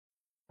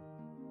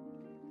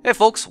Hey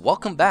folks,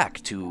 welcome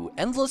back to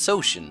Endless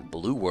Ocean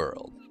Blue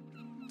World.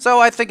 So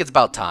I think it's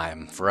about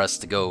time for us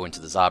to go into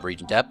the Zahab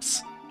region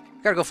depths.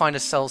 Gotta go find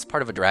ourselves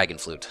part of a dragon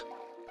flute.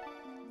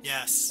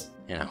 Yes.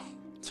 You know,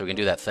 so we can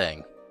do that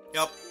thing.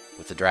 Yep.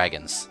 With the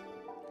dragons.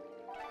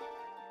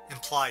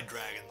 Implied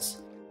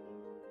dragons.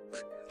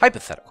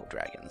 Hypothetical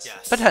dragons.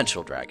 Yes.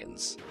 Potential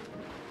dragons.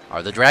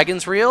 Are the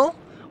dragons real?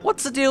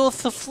 What's the deal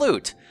with the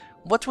flute?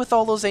 What's with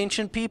all those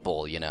ancient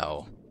people, you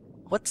know?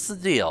 What's the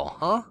deal?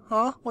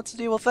 Huh? What's the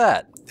deal with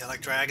that? They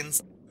like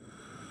dragons?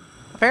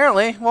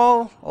 Apparently.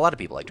 Well, a lot of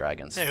people like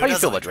dragons. Hey, How do you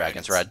doesn't feel like about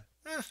dragons, Red?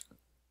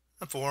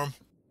 I'm for 'em.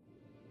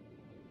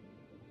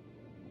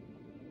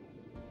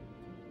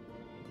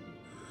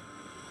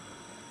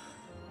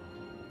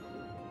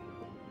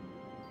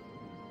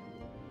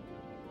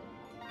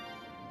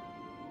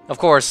 Of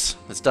course,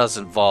 this does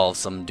involve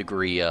some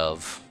degree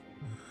of,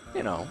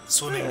 you know...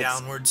 Swimming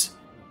downwards.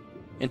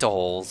 Into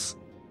holes.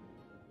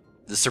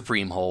 The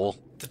supreme hole.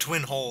 The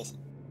twin hole.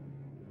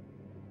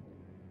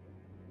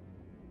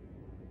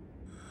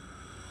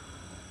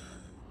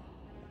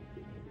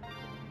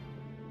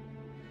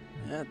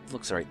 That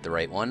looks the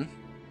right one.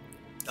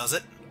 Does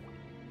it?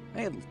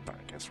 Hey,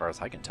 as far as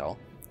I can tell.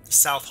 The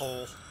south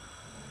hole.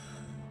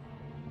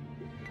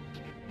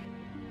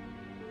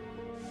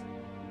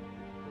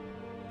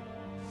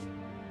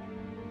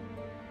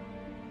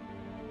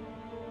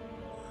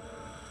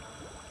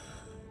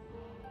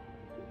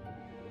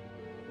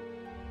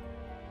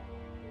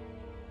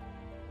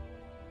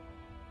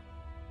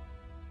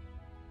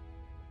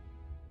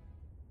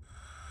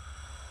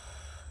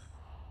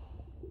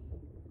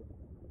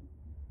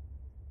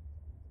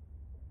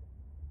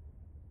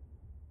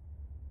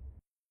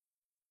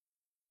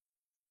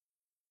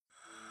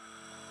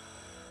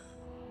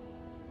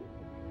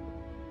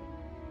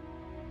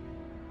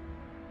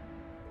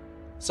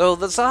 So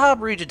the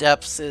Zahab region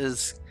depths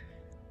is...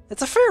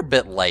 It's a fair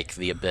bit like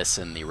the Abyss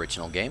in the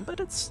original game, but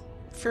it's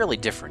fairly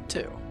different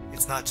too.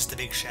 It's not just a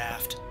big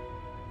shaft.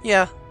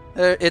 Yeah,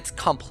 it's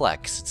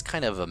complex. It's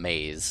kind of a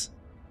maze.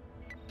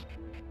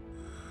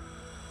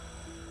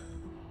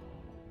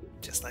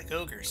 Just like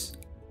ogres.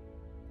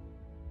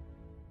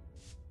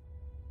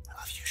 I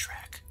love you,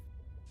 Shrek.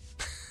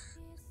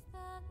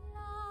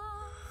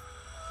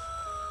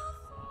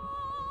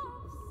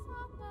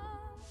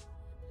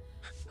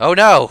 Oh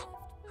no!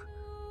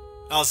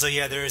 Also,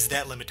 yeah, there is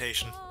that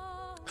limitation.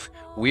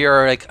 We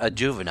are like a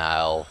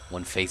juvenile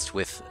when faced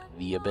with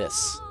the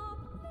Abyss.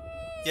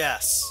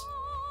 Yes.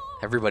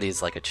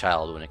 Everybody's like a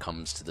child when it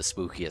comes to the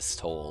spookiest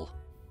hole.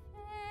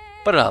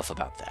 But enough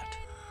about that.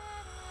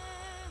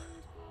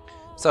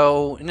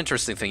 So, an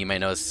interesting thing you may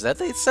notice is that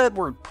they said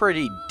we're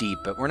pretty deep,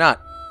 but we're not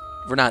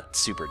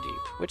super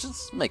deep, which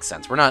makes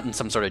sense. We're not in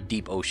some sort of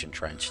deep ocean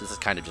trench. This is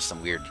kind of just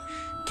some weird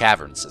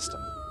cavern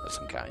system of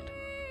some kind.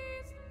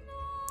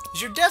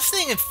 Is your depth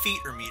thing in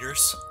feet or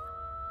meters?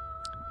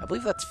 I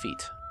believe that's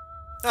feet.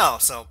 Oh,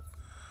 so...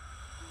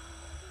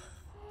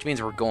 Which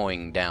means we're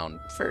going down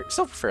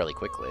still fairly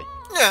quickly.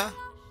 Yeah.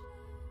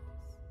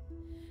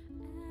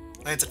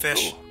 Lands a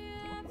fish. Ooh.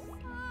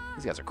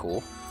 These guys are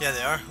cool. Yeah,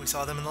 they are. We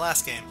saw them in the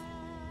last game.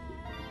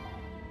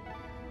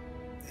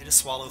 They just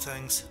swallow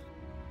things.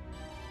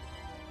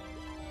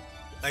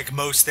 Like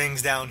most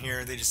things down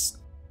here, they just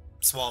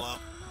swallow.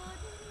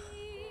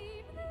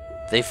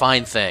 They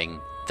find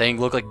thing.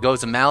 Thing look like it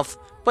goes in mouth,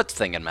 puts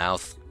thing in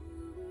mouth.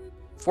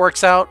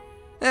 Forks out,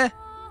 eh.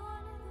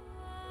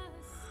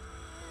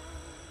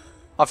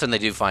 Often they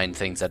do find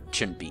things that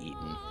shouldn't be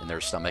eaten in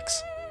their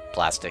stomachs.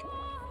 Plastic,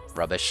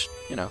 rubbish,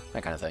 you know,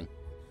 that kind of thing.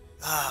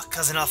 Ah,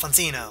 Cousin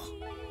Alfonsino.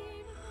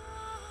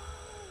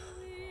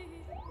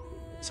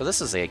 So this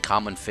is a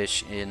common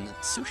fish in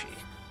sushi.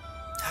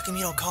 How come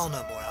you don't call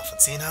no more,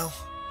 Alfonsino?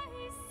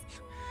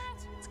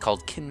 It's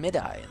called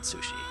kinmidai in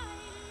sushi.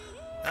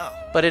 Oh.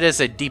 But it is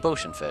a deep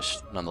ocean fish,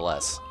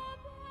 nonetheless.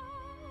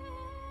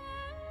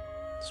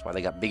 That's why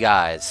they got big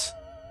eyes.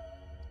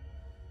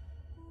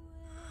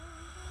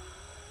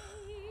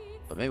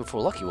 But maybe if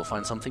we're lucky, we'll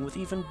find something with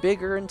even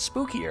bigger and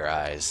spookier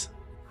eyes.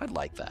 I'd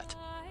like that.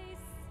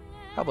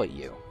 How about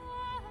you?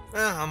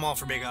 I'm all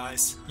for big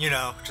eyes. You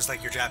know, just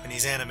like your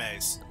Japanese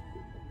animes.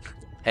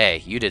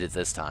 Hey, you did it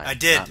this time. I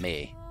did. Not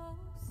me.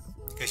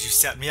 Because you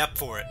set me up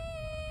for it.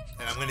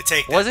 And I'm gonna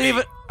take that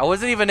bait. I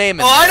wasn't even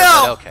aiming. Oh, I there,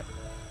 know! but okay.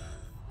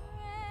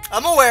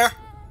 I'm aware.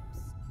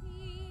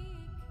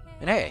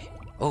 And hey,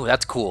 oh,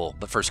 that's cool.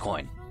 But first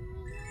coin.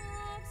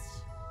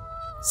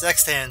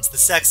 Sextans, the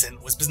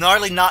Sextant, was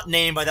bizarrely not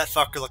named by that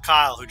fucker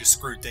Lakyle who just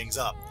screwed things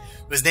up.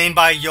 It was named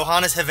by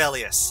Johannes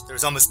Hevelius. There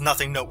was almost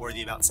nothing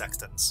noteworthy about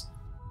sextants.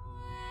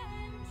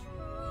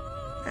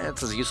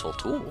 It's a useful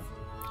tool.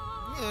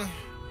 Yeah.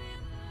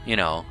 You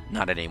know,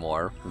 not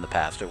anymore. In the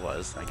past it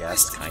was, I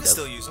guess, You kind can of.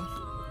 still use them.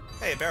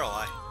 Hey, a barrel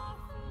eye.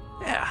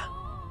 Yeah.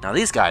 Now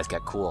these guys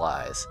got cool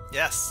eyes.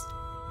 Yes.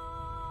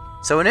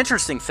 So an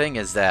interesting thing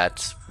is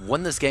that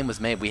when this game was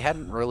made, we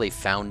hadn't really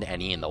found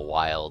any in the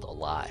wild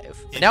alive.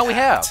 But now we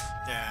have.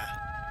 Yeah.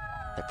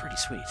 They're pretty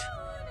sweet.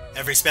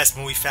 Every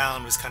specimen we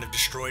found was kind of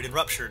destroyed and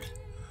ruptured.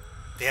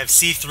 They have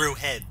see-through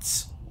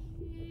heads.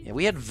 Yeah,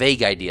 we had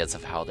vague ideas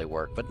of how they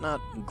work, but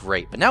not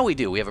great. But now we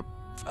do. We have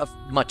a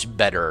much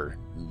better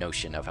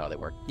notion of how they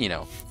work. You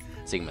know,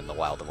 seeing them in the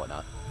wild and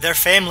whatnot. Their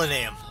family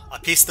name,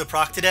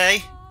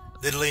 Apisthoproctidae,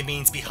 literally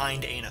means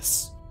behind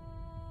anus.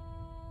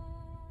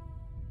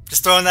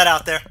 Just throwing that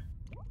out there.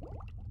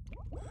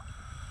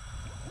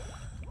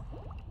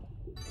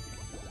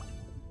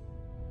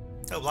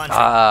 Oh, blind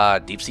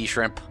shrimp. Deep sea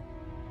shrimp.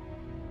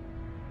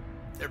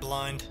 They're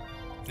blind.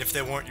 And if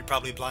they weren't, you'd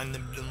probably blind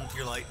them with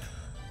your light.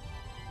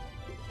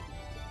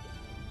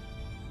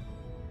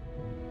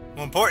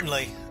 More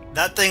importantly,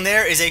 that thing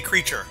there is a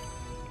creature.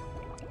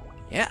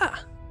 Yeah.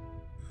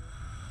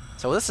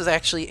 So this is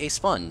actually a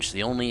sponge.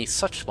 The only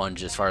such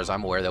sponge, as far as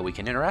I'm aware, that we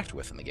can interact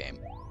with in the game.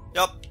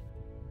 Yup.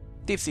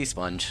 Deep sea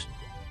sponge.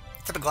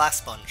 It's a glass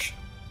sponge.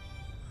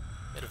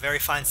 Made of very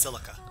fine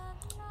silica.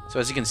 So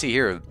as you can see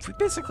here, we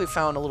basically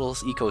found a little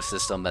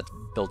ecosystem that's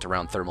built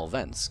around thermal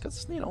vents,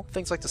 because, you know,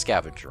 things like to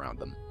scavenge around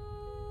them.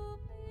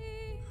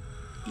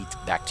 Eat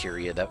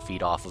bacteria that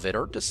feed off of it,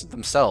 or just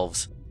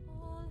themselves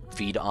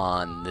feed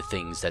on the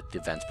things that the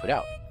vents put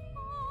out.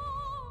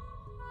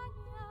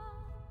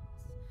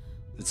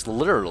 It's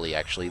literally,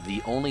 actually,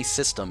 the only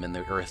system in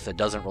the Earth that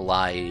doesn't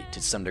rely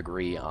to some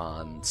degree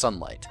on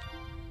sunlight.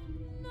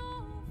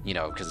 You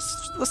know,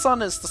 because the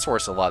sun is the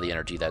source of a lot of the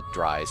energy that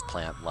drives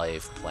plant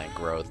life, plant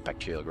growth,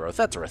 bacterial growth,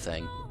 that sort of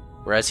thing.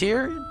 Whereas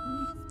here,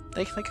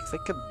 they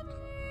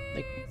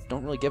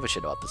don't really give a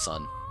shit about the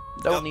sun.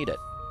 Don't need it.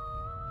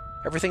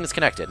 Everything is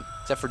connected,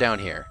 except for down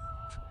here.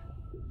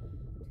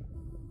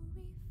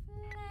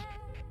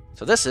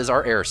 So this is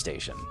our air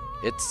station.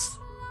 It's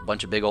a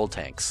bunch of big old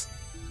tanks.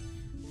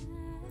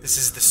 This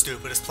is the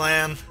stupidest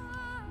plan.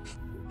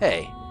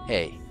 Hey,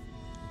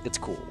 it's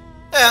cool.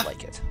 Yeah. I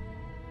like it.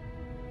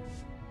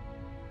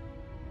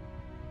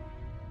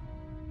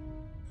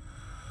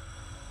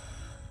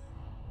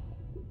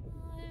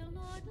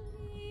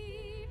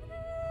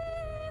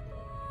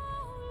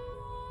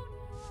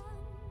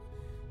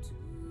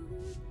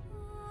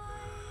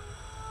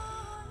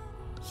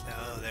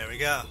 So, there we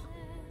go.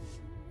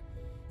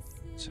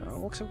 So it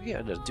looks like we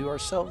had to do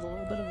ourselves a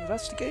little bit of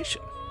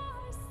investigation.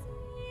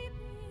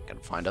 Gotta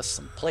find us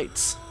some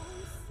plates.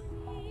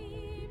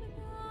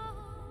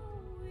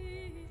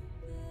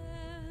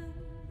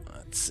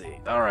 Let's see.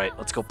 Alright,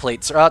 let's go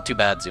plates. Too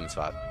bad, zoom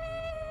spot.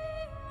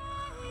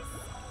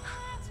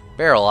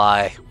 Barrel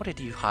Eye, what did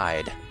you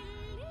hide?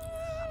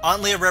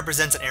 Antlia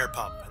represents an air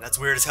pump, and that's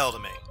weird as hell to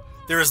me.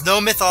 There is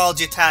no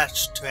mythology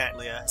attached to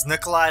Antlia, as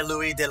Nikolai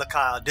Louis de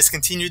Lacaille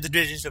discontinued the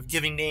tradition of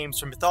giving names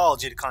from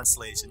mythology to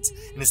constellations,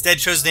 and instead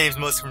chose names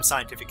mostly from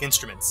scientific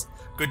instruments.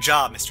 Good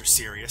job, Mr.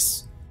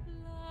 Sirius.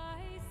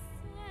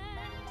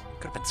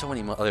 Could have been so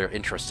many other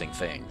interesting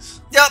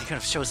things. Yep. You could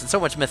have chosen so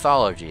much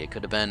mythology. It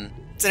could have been...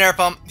 It's an air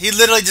pump. He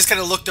literally just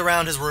kind of looked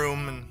around his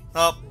room and,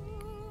 oh,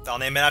 I'll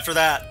name it after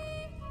that.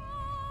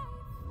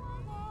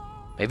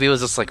 Maybe he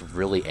was just, like,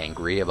 really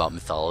angry about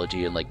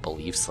mythology and, like,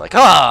 beliefs. Like,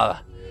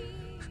 ah!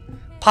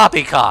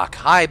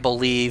 Poppycock! I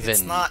believe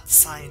It's in not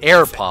scientific.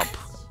 air pump.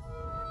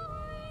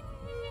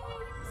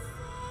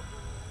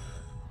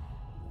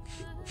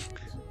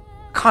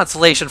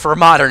 Consolation for a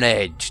modern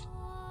age.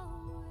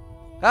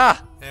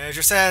 Ah! There's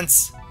your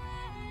sense.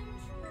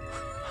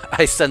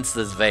 I sense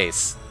this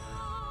vase.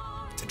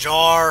 It's a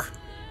jar.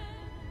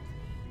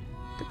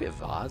 Could be a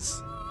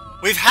vase.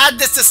 We've had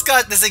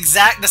this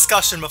exact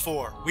discussion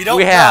before. We don't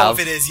know have.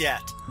 if it is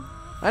yet.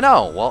 I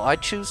know. Well, I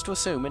choose to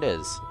assume it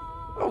is.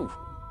 Oh.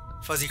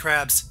 Fuzzy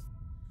crabs.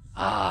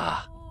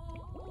 Ah.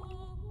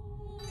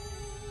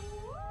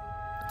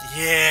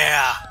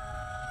 Yeah.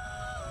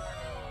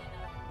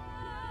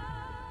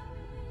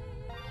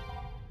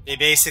 They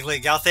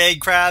basically, Galthaid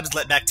crabs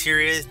let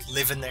bacteria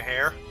live in their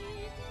hair,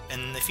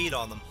 and they feed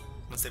on them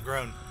once they've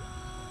grown.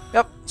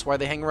 Yep. That's why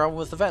they hang around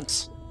with the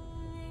vents.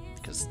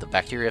 Because the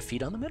bacteria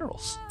feed on the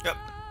minerals. Yep.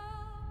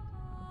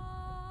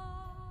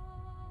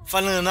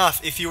 Funnily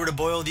enough, if you were to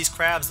boil these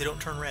crabs, they don't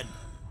turn red.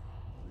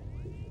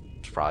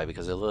 It's probably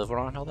because they live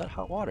around all that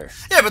hot water.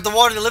 Yeah, but the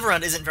water they live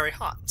around isn't very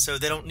hot, so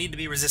they don't need to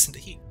be resistant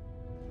to heat.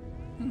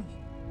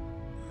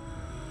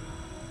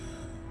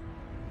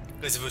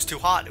 Because if it was too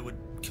hot, it would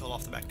kill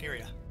off the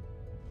bacteria.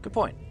 Good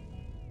point.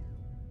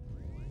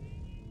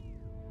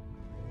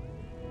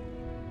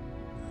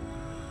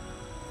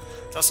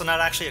 It's also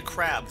not actually a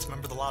crab, it's a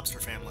member of the lobster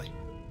family.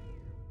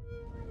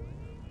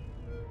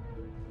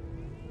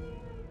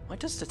 Am I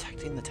just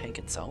detecting the tank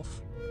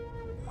itself?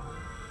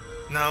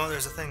 No,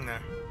 there's a thing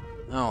there.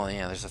 Oh,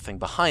 yeah, there's a thing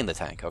behind the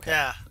tank. Okay.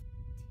 Yeah.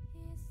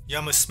 You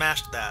almost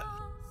smashed that.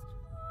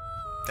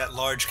 That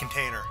large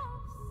container.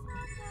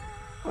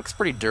 Looks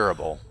pretty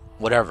durable.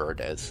 Whatever it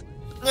is.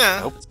 I Yeah.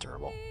 hope it's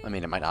durable. I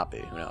mean, it might not be.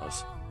 Who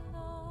knows?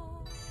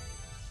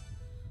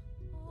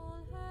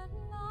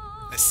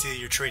 I see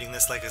you're treating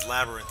this like his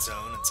labyrinth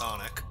zone in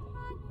Sonic.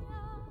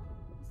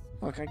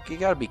 Look, you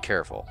gotta be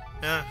careful.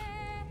 Yeah.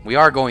 We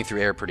are going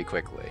through air pretty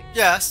quickly.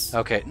 Yes.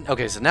 Okay,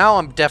 so now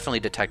I'm definitely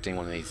detecting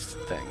one of these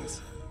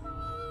things.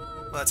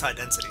 Well, that's high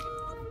density.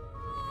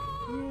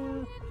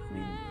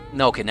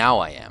 No, okay, now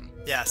I am.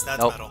 Yes,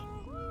 that's Nope. metal.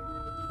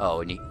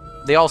 Oh, and you...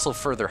 they also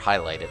further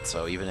highlight it,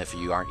 so even if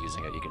you aren't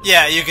using it, you can.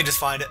 Yeah, you can just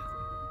find it.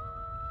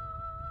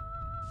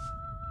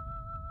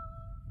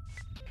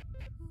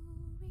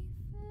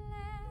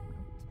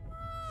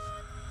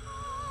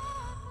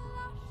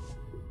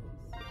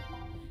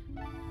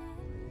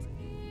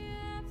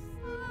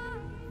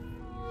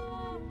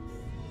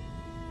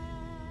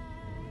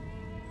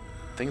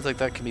 Things like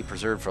that can be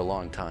preserved for a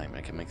long time, and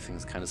it can make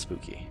things kind of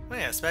spooky. Well,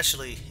 yeah,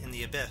 especially in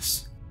the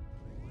abyss.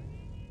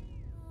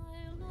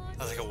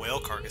 Sounds like a whale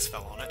carcass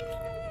fell on it.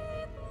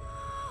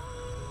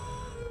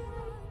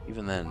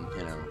 Even then,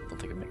 you know, I don't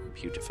think it'd make a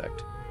huge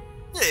effect.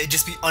 Yeah, it'd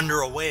just be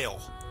under a whale.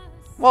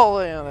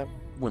 Well, yeah, that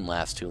wouldn't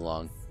last too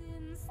long.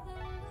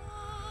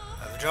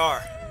 Another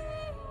jar.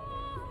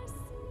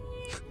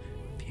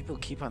 People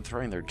keep on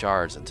throwing their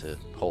jars into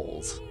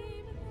holes.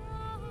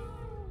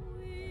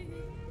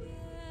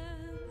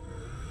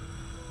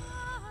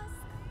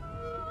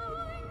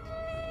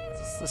 Is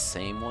this the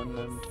same one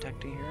I'm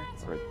detecting here?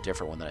 Or a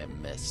different one that I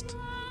missed?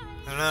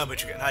 I don't know,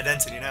 but you're getting high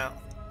density now.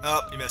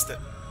 Oh, you missed it.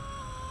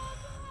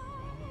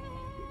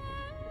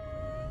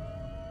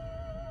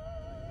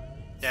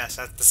 Yes,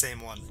 that's the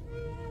same one.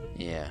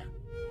 Yeah.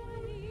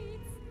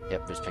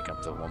 Yep, just picking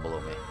up the one below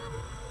me.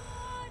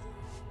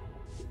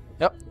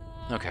 Yep.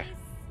 Okay.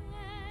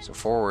 So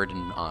forward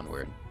and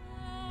onward.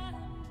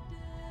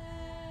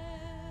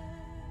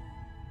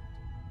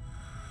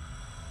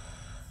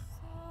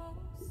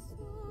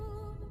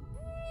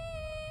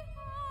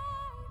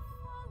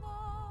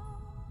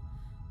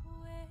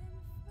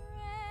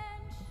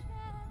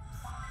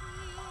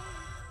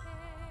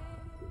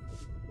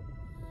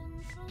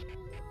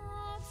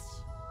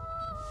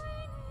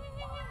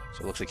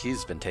 So it looks like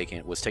he's been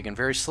was taken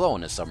very slow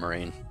in his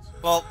submarine.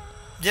 Well,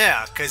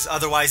 yeah, because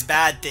otherwise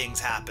bad things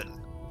happen.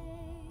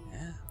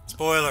 Yeah.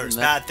 Spoilers,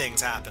 bad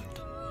things happened.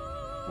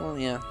 Well,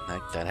 yeah,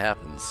 that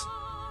happens.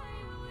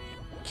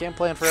 Can't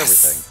plan for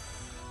everything.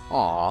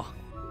 Aww.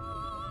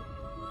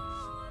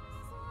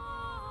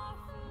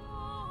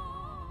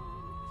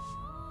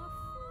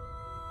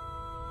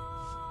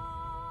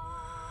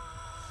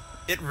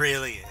 It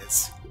really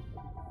is.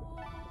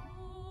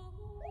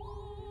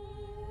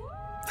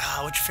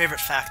 What's your favorite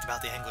fact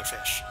about the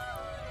anglerfish?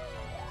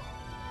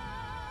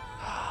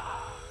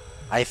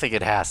 I think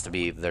it has to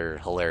be their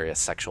hilarious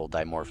sexual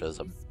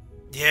dimorphism.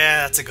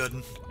 Yeah, that's a good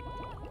one.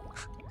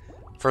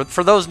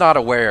 For those not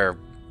aware,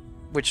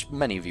 which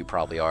many of you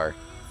probably are,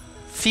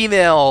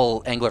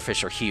 female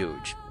anglerfish are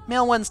huge.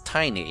 Male one's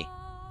tiny.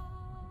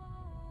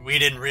 We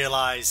didn't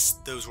realize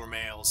those were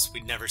males.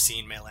 We'd never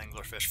seen male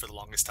anglerfish for the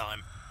longest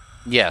time.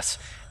 Yes,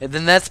 and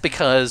then that's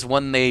because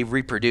when they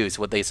reproduce,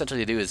 what they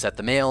essentially do is that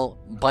the male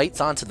bites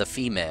onto the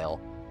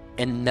female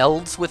and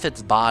melds with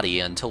its body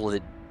until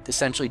it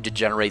essentially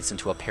degenerates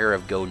into a pair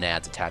of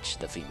gonads attached to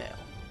the female.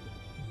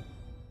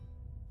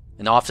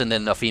 And often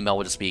then the female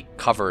will just be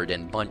covered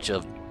in a bunch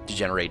of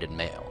degenerated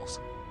males.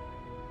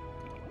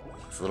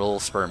 These little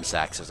sperm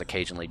sacs just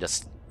occasionally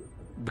just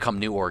become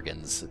new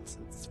organs.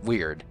 It's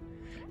weird.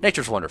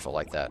 Nature's wonderful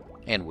like that,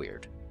 and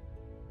weird.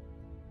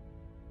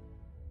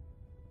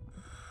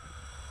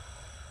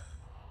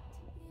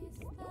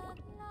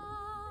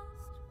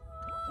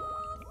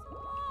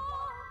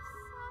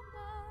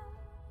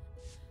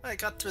 I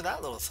got through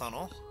that little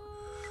tunnel.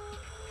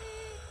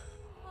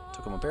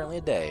 Took him apparently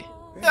a day.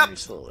 Very, Yep. very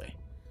slowly.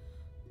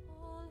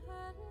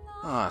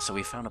 Ah, so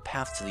we found a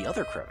path to the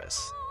other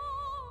crevice.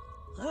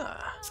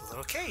 Ah, It's a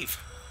little cave.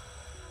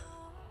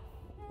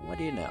 what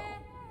do you know?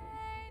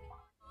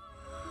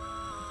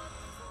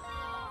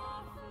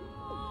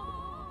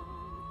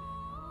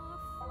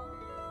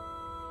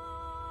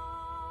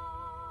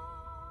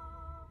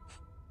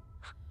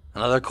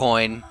 Another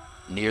coin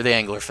near the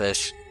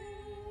anglerfish.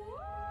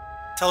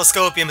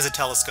 Telescopium is a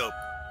telescope.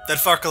 That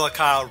fucker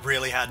Kyle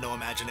really had no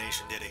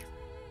imagination, did he?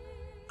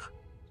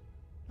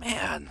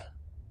 Man.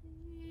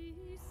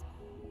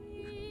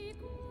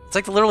 It's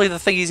like literally the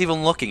thing he's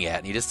even looking at,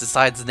 and he just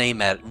decides to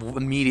name at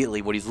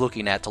immediately what he's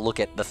looking at to look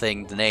at the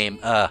thing to name.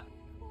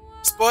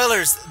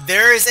 Spoilers,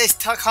 there is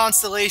a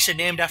constellation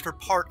named after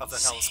part of the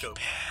telescope.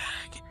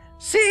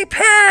 Sea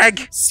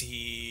pig!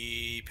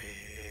 Sea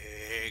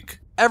pig.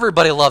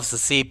 Everybody loves the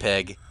sea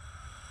pig.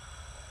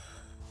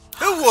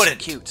 Who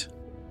wouldn't? So cute.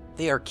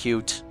 They are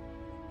cute.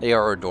 They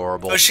are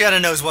adorable. Oceana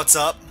knows what's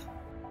up.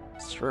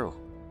 It's true.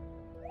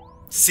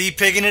 Sea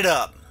pigging it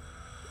up.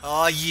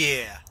 Oh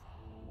yeah.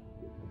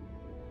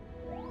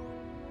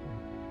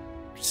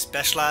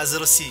 Specialized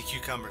little sea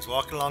cucumbers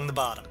walking along the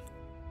bottom.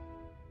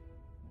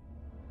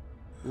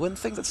 You wouldn't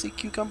think that sea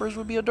cucumbers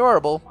would be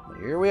adorable, but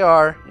here we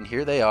are, and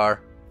here they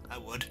are. I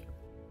would.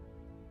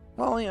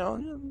 Well, you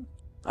know,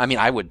 I mean,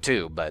 I would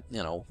too, but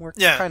you know, we're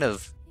Yeah. kind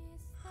of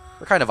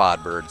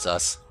odd birds,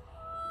 us.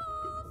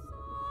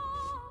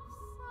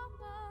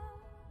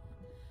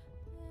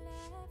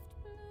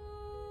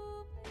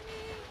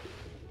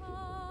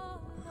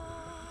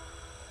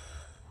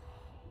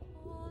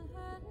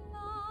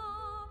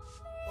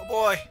 Oh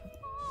boy.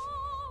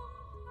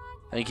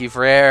 Thank you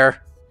for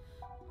air.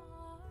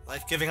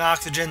 Life-giving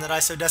oxygen that I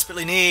so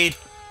desperately need.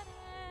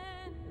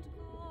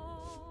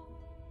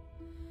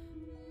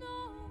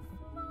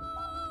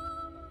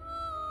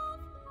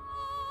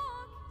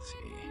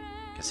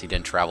 Guess he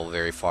didn't travel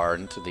very far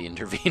into the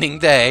intervening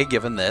day,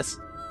 given this.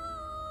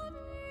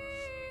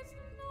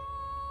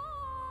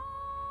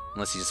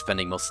 Unless he's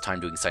spending most of the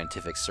time doing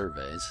scientific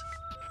surveys.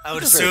 I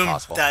would assume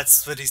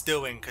that's what he's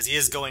doing, because he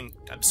is going,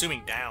 I'm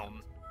assuming,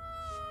 down.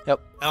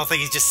 Yep. I don't think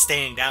he's just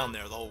staying down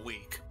there the whole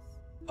week.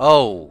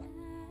 Oh.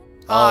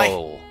 Hi.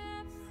 Oh.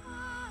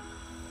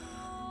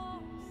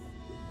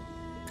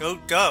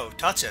 Go,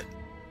 touch it.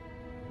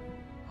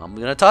 I'm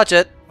gonna touch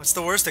it. What's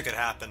the worst that could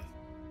happen?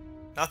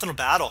 Nothing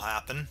bad will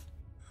happen.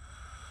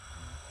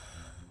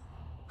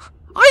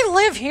 I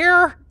live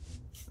here.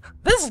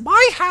 This is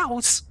my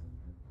house.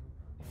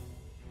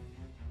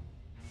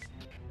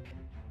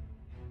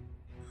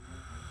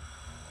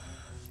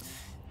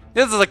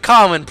 This is a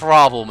common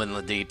problem in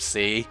the deep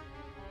sea.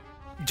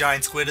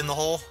 Giant squid in the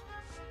hole?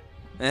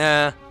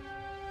 Yeah.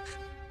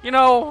 You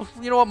know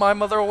what my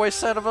mother always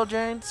said about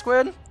giant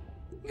squid?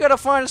 You gotta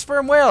find a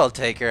sperm whale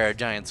to take care of a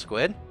giant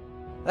squid.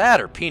 That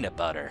or peanut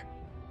butter.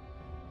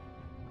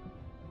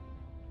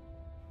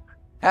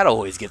 That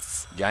always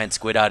gets giant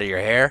squid out of your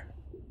hair.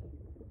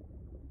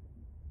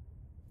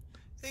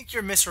 I think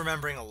you're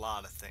misremembering a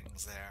lot of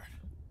things there.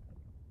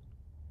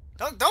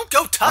 Don't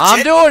go touch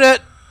it! I'm doing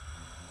it!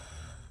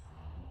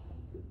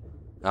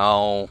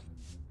 No.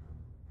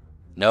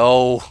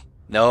 No.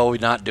 No,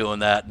 not doing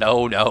that.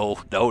 No, no.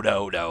 No,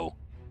 no, no.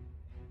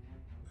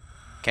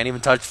 Can't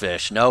even touch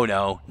fish. No,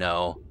 no,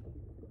 no.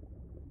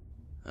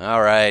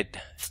 Alright.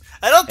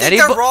 I don't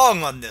think they're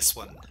wrong on this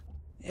one.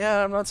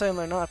 Yeah, I'm not saying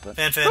they're not, but...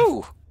 Fanfin.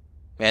 Ooh.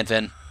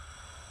 Fanfin.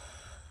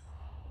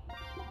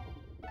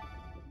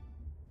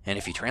 And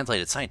if you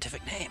translate its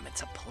scientific name,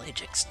 it's a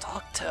pelagic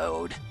stalk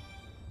toad.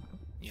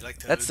 You like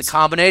toads? That's the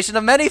combination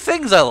of many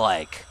things I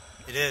like.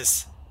 It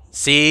is.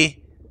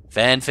 Sea,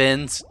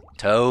 fanfins,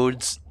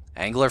 toads,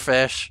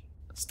 anglerfish.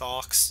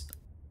 Stalks.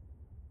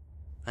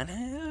 I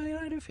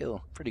do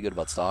feel pretty good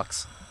about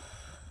stalks.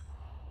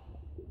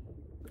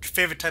 What's your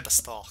favorite type of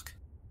stalk?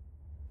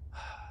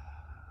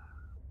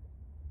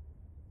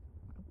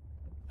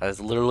 That is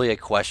literally a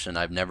question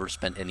I've never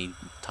spent any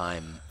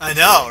time. I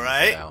know,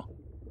 right?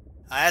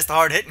 I asked the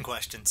hard-hitting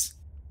questions.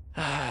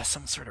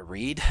 Some sort of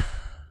reed.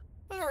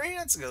 Well, reed,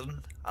 that's a good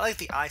one. I like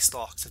the eye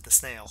stalks of the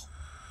snail.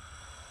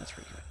 That's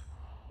pretty good.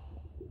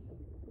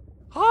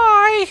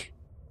 Hi!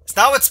 It's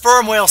not what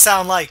sperm whales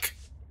sound like.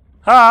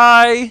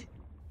 Hi!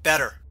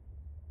 Better.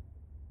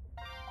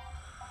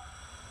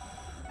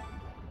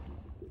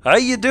 How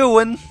you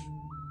doing?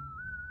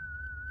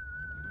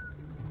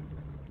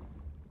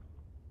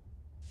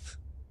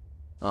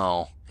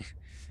 Oh.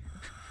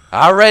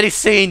 I already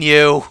seen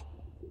you.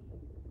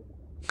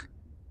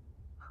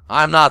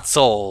 I'm not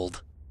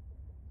sold.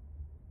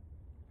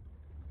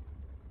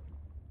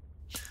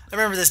 I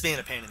remember this being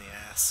a pain in the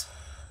ass.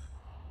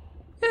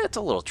 Yeah, it's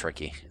a little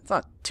tricky. It's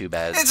not too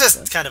bad. It's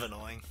just kind of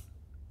annoying.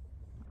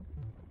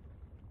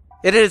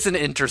 It is an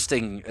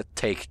interesting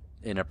take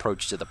and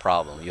approach to the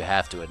problem, you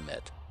have to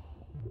admit.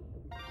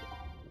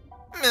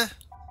 Meh.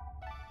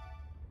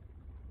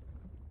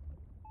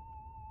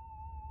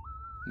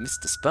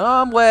 Mr.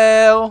 Sperm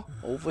Whale,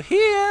 over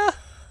here.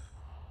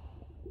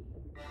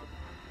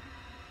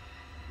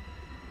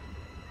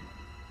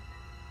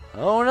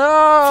 Oh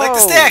no! Flick the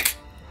stick!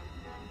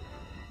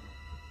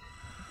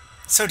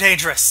 So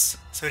dangerous.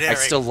 So daring. I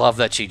still love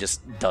that she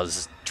just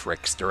does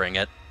tricks during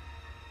it.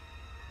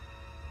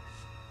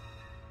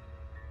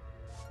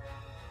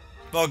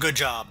 Well, good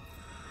job.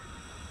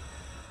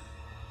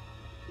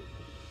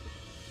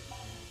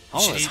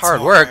 All this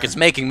hard work is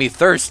making me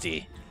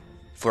thirsty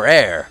for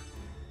air.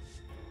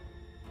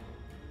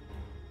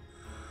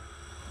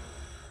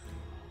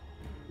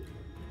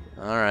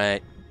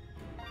 Alright.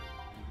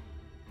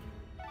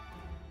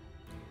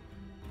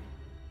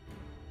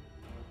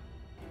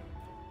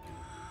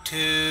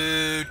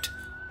 Toot.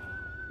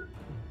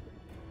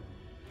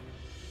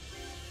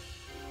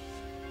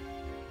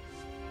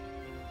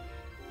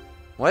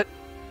 What?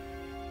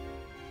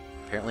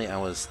 Apparently I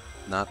was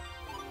not...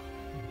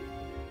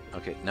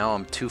 Okay, now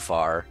I'm too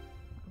far.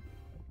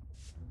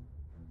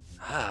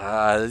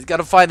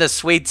 Gotta find the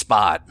sweet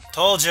spot.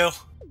 Told you.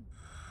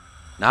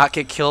 Not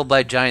get killed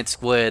by giant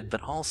squid,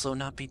 but also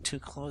not be too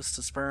close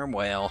to sperm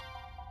whale.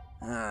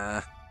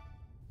 Don't.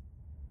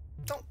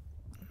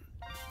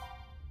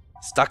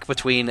 Stuck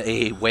between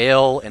a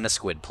whale and a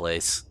squid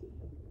place.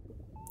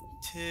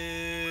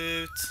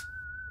 Toot.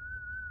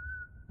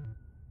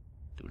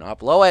 Do not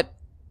blow it.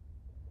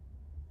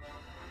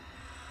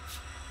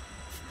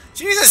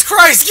 Jesus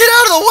Christ, get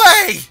out of the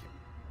way!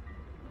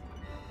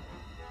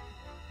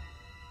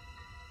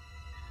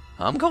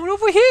 I'm going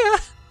over here.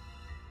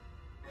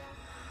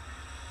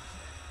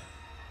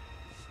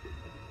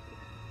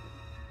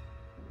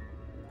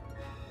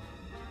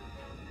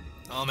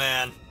 Oh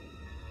man.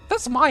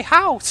 That's my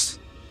house.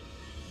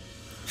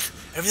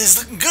 Everything's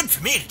looking good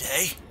for me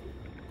today.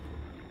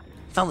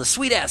 Found the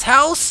sweet-ass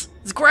house.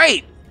 It's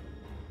great.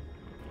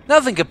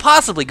 Nothing could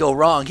possibly go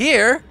wrong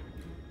here.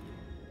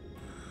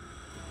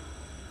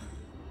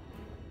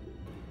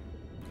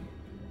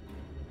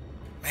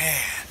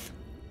 Man.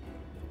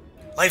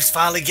 Life's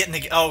finally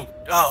getting to... Oh,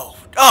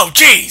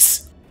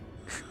 jeez!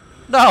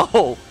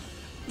 No!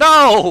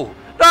 No!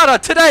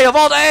 Not today of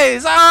all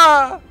days!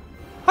 Ah!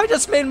 I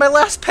just made my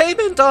last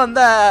payment on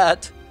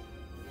that!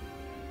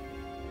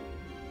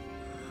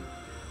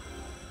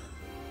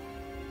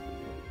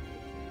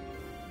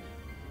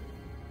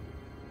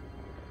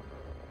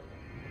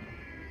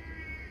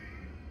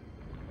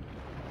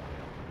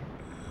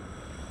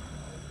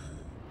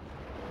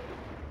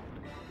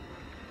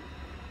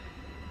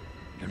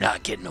 You're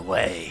not getting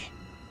away.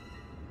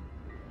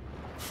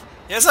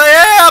 Yes, I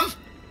am!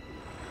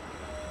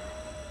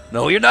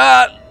 No, you're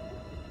not!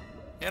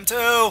 Am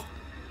too!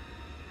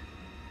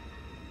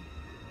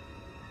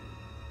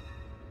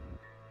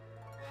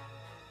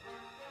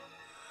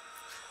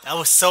 That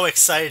was so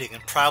exciting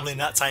and probably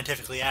not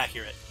scientifically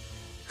accurate.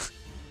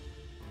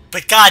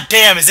 But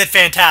goddamn, is it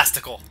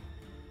fantastical!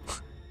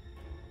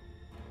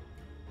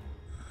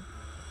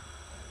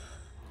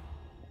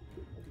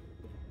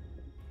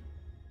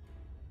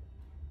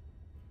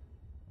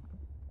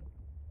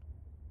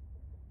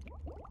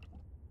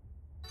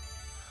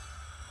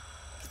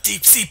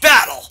 Deep sea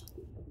battle!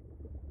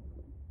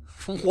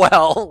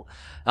 Well,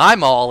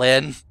 I'm all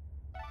in.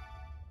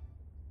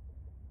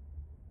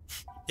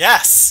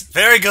 Yes,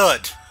 very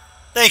good.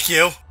 Thank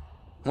you.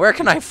 Where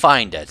can I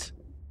find it?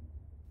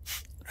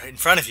 Right in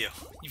front of you.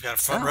 You've got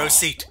a front row Oh.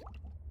 seat.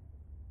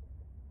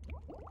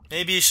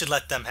 Maybe you should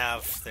let them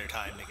have their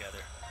time together.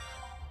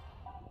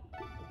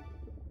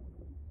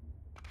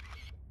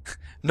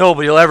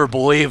 Nobody'll ever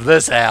believe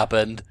this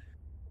happened.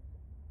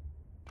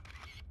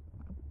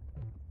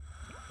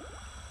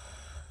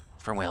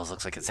 From Wales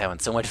looks like it's having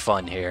so much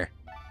fun here.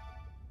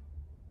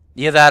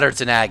 Either that or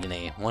it's in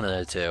agony. One of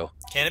the two.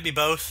 Can it be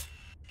both?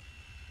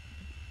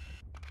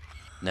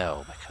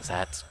 No, because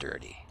that's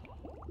dirty.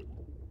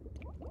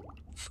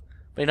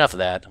 But enough of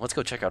that. Let's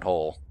go check out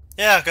Hole.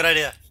 Yeah, good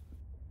idea.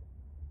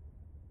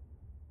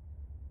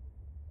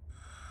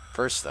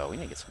 First, though, we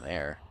need to get some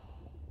air.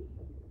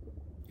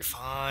 You're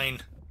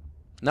fine.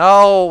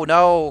 No,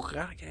 no,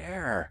 gotta get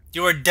air.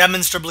 You are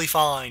demonstrably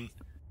fine.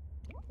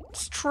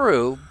 It's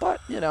true,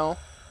 but, you know,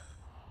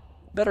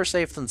 better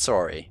safe than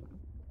sorry.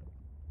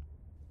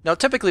 Now,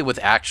 typically with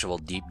actual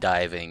deep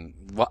diving,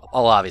 well,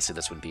 obviously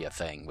this wouldn't be a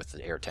thing with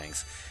the air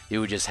tanks. You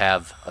would just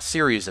have a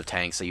series of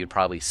tanks that you'd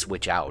probably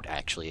switch out,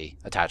 actually,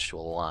 attached to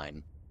a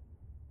line.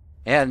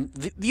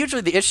 And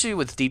usually the issue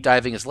with deep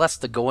diving is less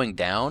the going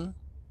down,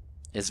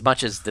 as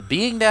much as the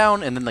being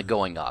down and then the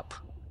going up.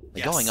 The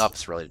Yes. going up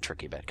is really the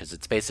tricky bit, because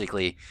it's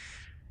basically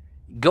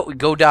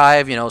go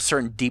dive, you know,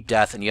 certain deep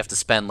depth, and you have to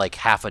spend like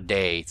half a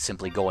day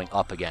simply going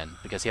up again,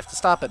 because you have to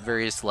stop at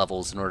various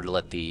levels in order to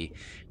let the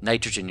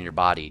nitrogen in your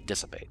body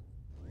dissipate,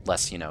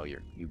 lest, you know, you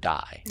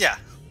die. Yeah.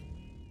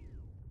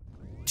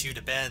 Two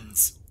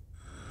depends.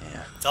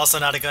 Yeah. It's also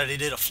not a good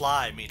idea to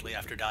fly immediately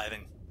after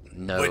diving.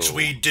 No. Which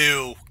we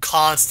do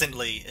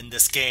constantly in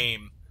this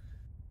game.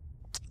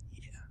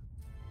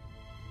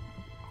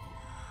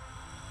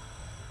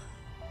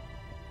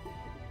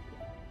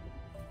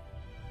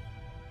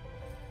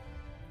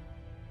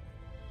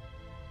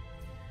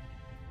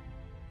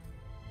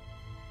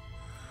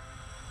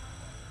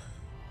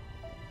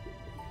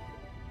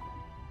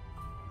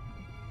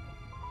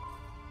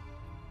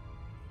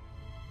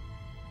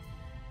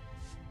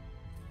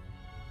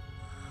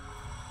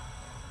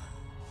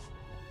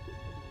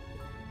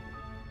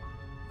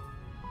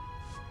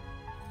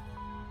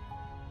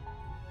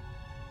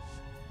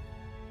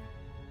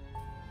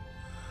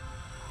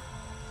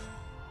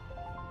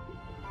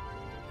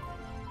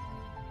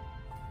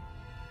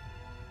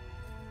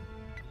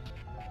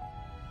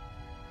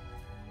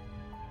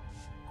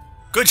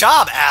 Good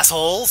job,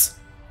 assholes!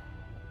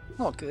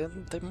 Look,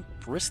 they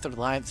risked their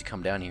lives to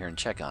come down here and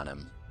check on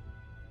him.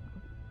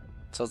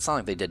 So it's not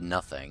like they did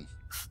nothing.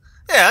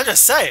 Yeah, I'm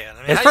just saying. I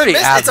mean, It's how you pretty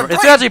miss- admirable.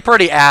 It's actually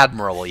pretty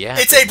admirable, yeah.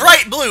 It's a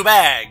bright blue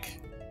bag!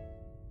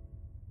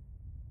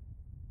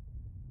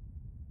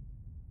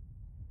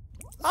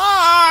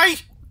 Hi!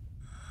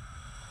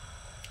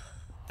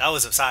 That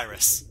was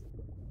Osiris.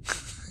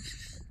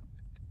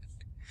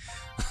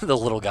 The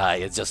little guy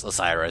is just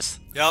Osiris.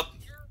 Yup.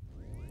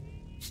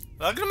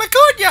 Welcome to my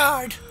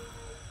courtyard!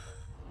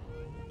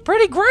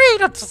 Pretty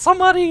great!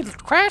 Somebody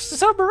crashed the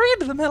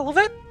submarine in the middle of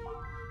it.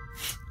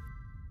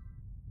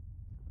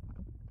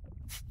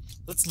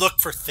 Let's look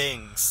for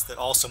things that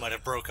also might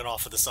have broken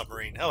off of the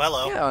submarine. Oh,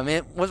 hello. Yeah, I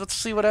mean, let's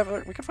see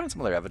whatever. We can find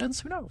some other evidence.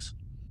 Who knows?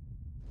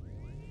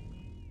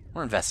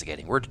 We're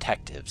investigating. We're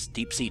detectives.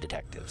 Deep sea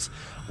detectives.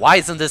 Why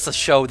isn't this a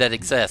show that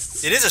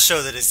exists? It is a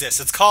show that exists.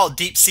 It's called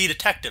Deep Sea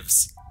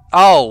Detectives.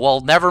 Oh, well,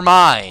 never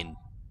mind.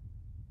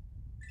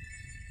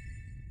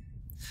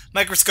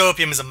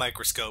 Microscopium is a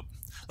microscope.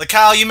 Like,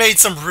 Kyle, you made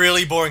some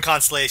really boring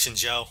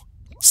constellations, yo.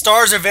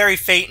 Stars are very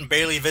faint and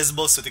barely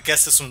visible, so I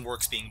guess this one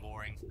works being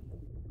boring.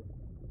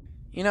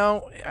 You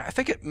know, I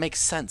think it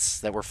makes sense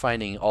that we're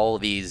finding all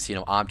of these, you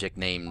know,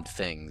 object-named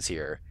things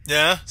here.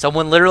 Yeah?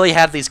 Someone literally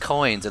had these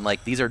coins and,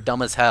 like, these are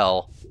dumb as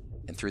hell,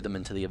 and threw them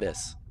into the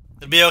abyss.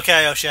 It'll be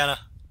okay, Oceana.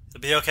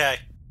 It'll be okay.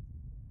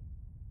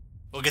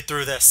 We'll get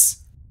through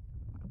this.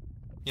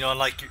 You know,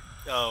 unlike your...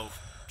 Oh,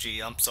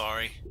 gee, I'm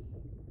sorry.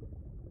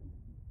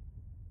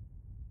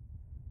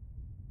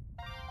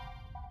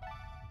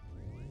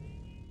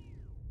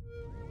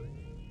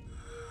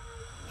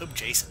 Hope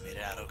Jason made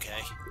it out okay.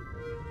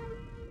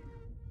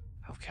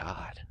 Oh,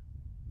 God.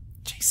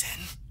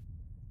 Jason?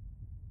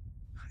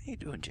 How you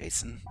doing,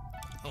 Jason?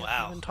 Oh, We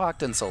wow. haven't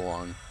talked in so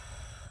long.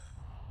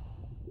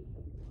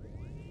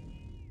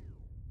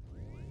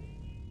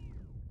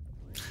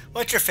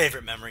 What's your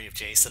favorite memory of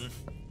Jason?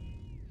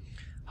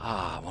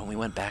 Ah, when we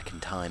went back in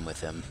time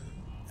with him.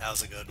 That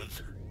was a good one.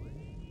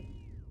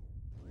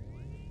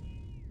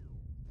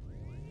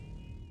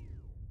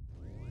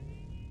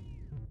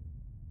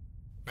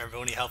 Remember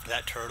when he helped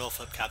that turtle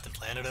flip Captain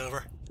Planet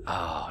over?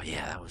 Oh,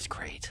 yeah, that was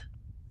great.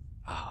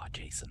 Oh,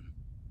 Jason.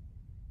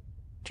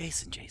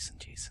 Jason.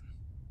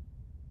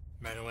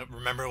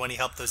 Remember when he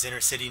helped those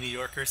inner city New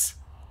Yorkers?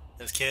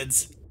 Those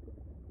kids?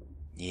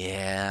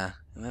 Yeah,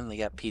 and then they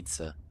got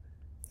pizza.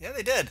 Yeah,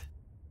 they did.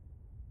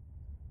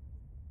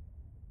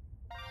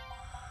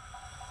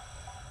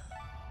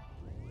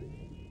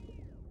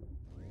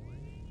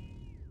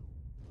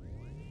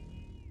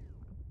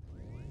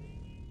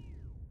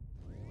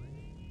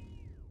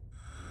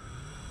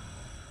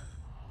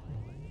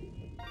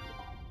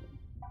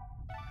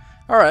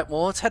 Alright,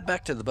 well, let's head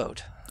back to the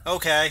boat.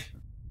 Okay.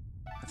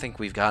 I think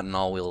we've gotten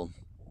all we'll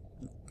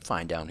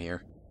find down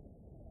here.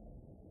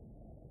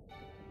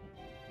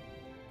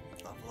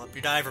 Level up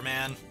your diver,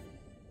 man.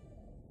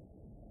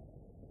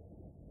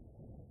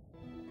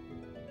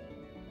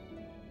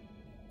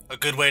 A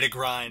good way to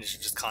grind is to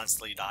just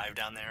constantly dive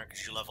down there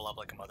because you level up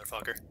like a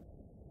motherfucker.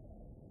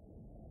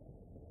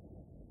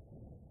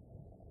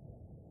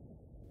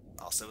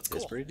 Also, it's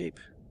cool. It's pretty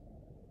deep.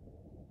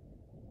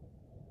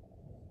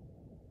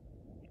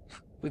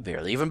 We've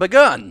barely even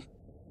begun!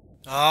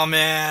 Oh,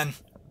 man.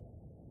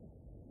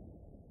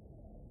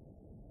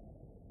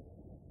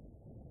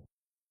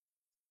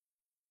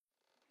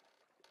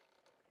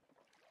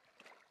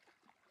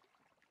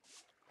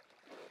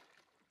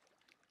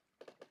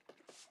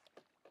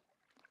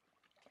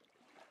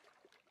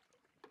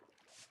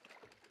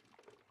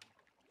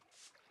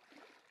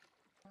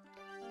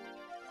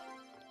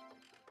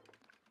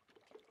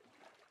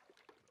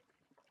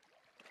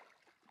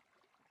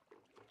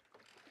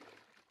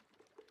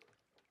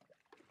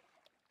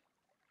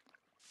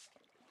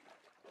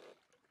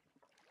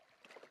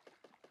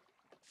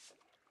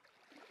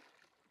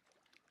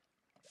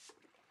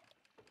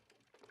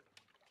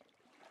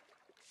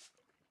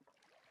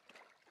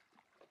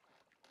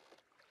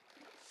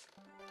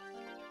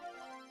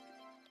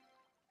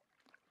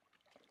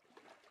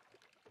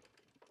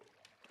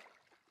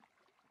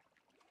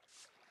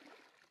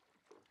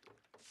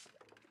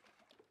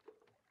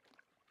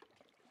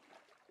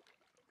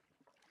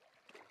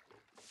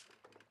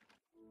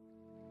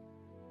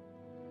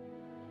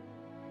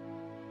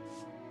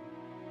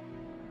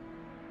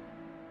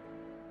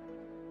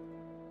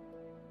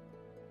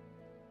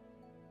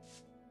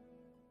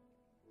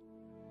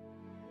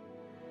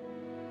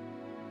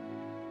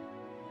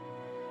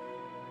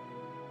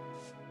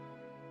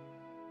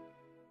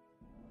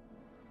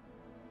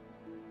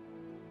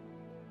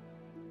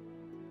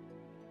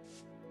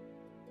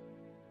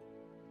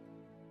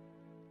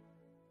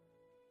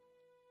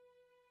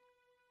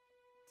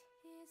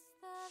 Is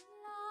the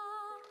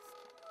last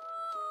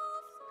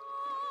rose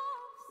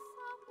of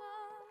summer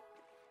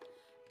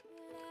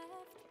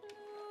left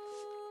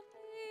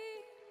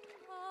blooming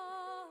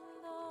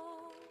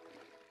alone?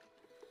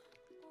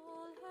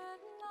 All her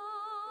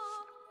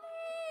lovely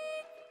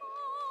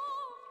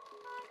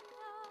companions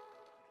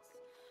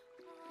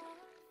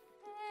are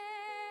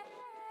faded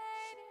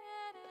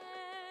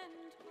and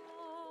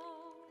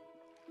gone.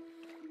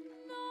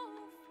 No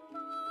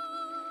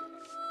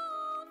flower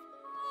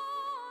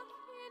of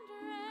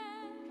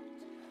kindred,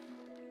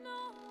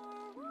 no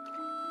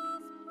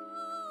rosebud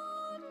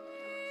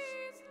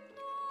is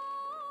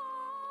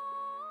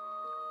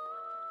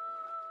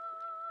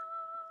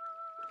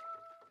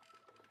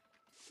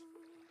to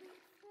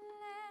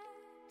reflect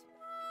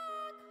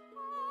back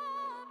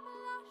her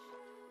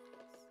blushes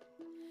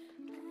and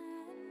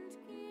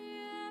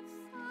give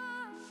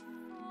sigh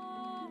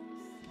for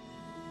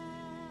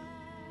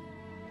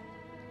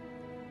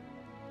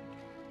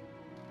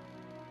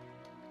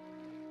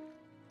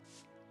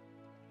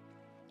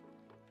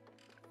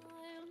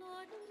I'll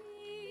not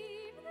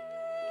leave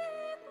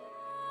thee,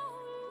 thou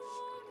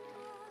lone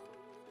one,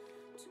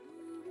 to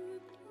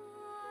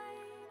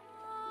pine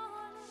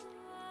on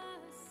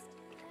the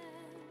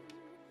stem,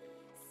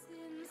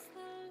 since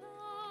the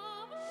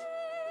lovely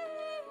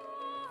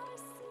are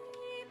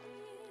sleeping.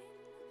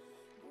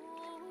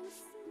 Oh,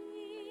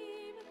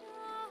 sleep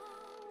thou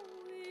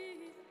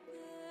with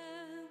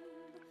them.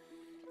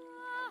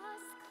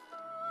 Thus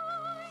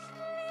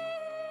kindly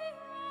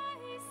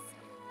I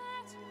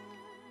scatter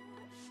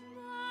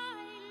thy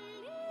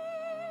leaves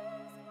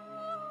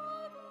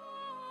through the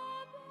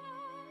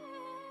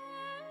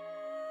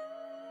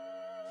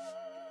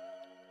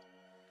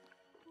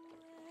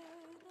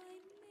where thy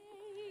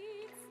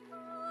mates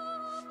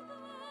of the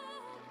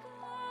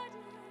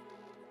garden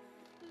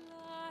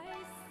lie.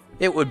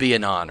 It would be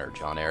an honor,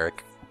 John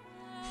Eric.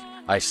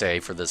 I say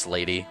for this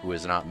lady who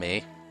is not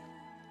me.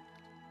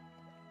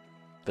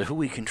 but who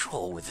we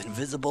control with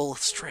invisible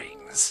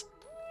strings.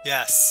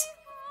 Yes.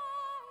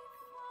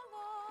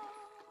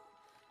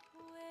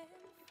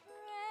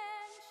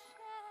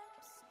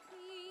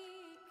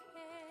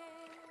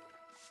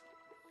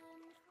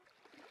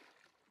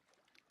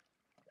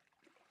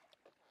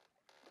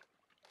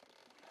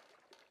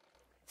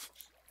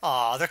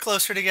 Aw, they're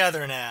closer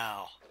together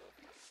now.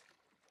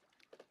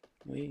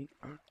 We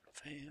are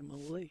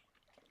family.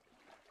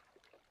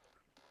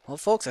 Well,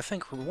 folks, I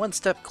think we're one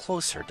step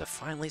closer to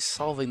finally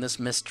solving this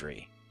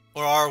mystery.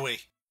 Or are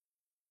we?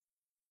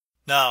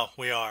 No,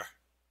 we are.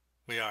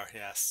 We are,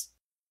 yes.